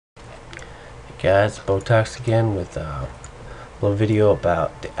Guys, Botox again with a little video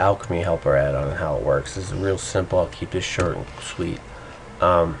about the Alchemy Helper add-on and how it works. This is real simple. I'll keep this short and sweet.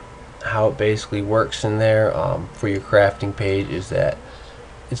 How it basically works in there for your crafting page is that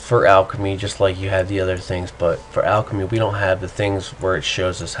it's for alchemy just like you have the other things, but for alchemy we don't have the things where it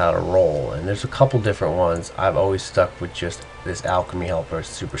shows us how to roll, and there's a couple different ones. I've always stuck with just this Alchemy Helper. It's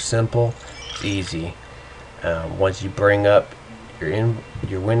super simple, it's easy. Once you bring up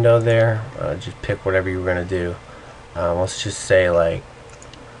your window there, just pick whatever you're going to do. Let's just say like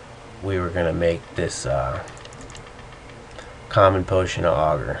we were going to make this common potion of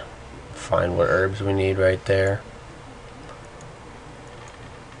auger. Find what herbs we need right there.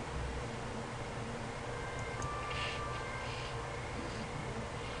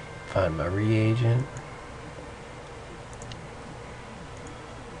 Find my reagent.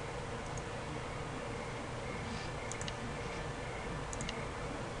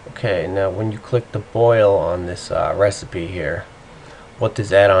 Okay, now when you click the boil on this recipe here, what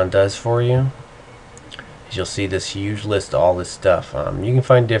this add-on does for you is you'll see this huge list of all this stuff. You can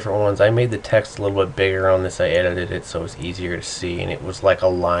find different ones. I made the text a little bit bigger on this. I edited it so it's easier to see, and it was like a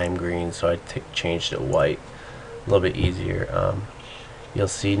lime green, so I changed it white, a little bit easier. You'll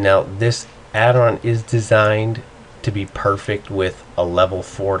see now this add-on is designed to be perfect with a level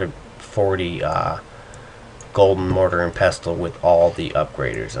 40 golden mortar and pestle with all the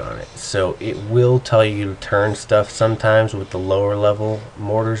upgraders on it. So it will tell you to turn stuff sometimes with the lower level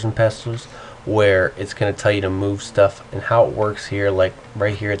mortars and pestles, where it's going to tell you to move stuff. And how it works here, like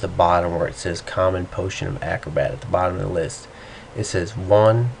right here at the bottom where it says common potion of acrobat at the bottom of the list, it says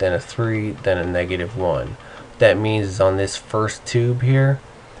 1, then a 3, then a -1. What that means is on this first tube here,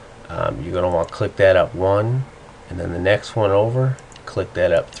 you're going to want to click that up 1, and then the next one over, click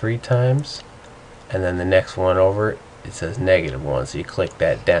that up 3 times, and then the next one over, it says -1, so you click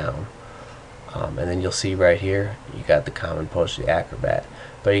that down, and then you'll see right here you got the common potion of acrobat.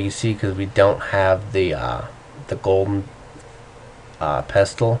 But you can see, because we don't have the golden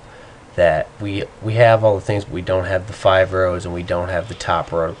pestle, that we have all the things, but we don't have the 5 rows, and we don't have the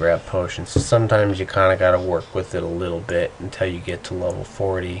top row to grab potions. So sometimes you kind of got to work with it a little bit until you get to level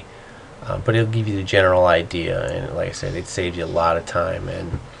 40, but it'll give you the general idea. And like I said, it saves you a lot of time,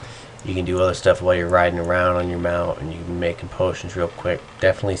 and you can do other stuff while you're riding around on your mount, and you can be making potions real quick.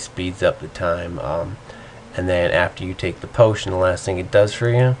 Definitely speeds up the time. And then after you take the potion, the last thing it does for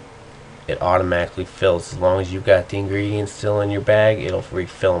you, it automatically fills. As long as you've got the ingredients still in your bag, it'll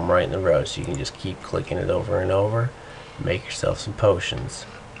refill them right in the row, so you can just keep clicking it over and over and make yourself some potions.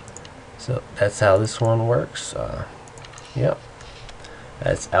 So that's how this one works. Yep,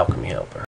 that's Alchemy Helper.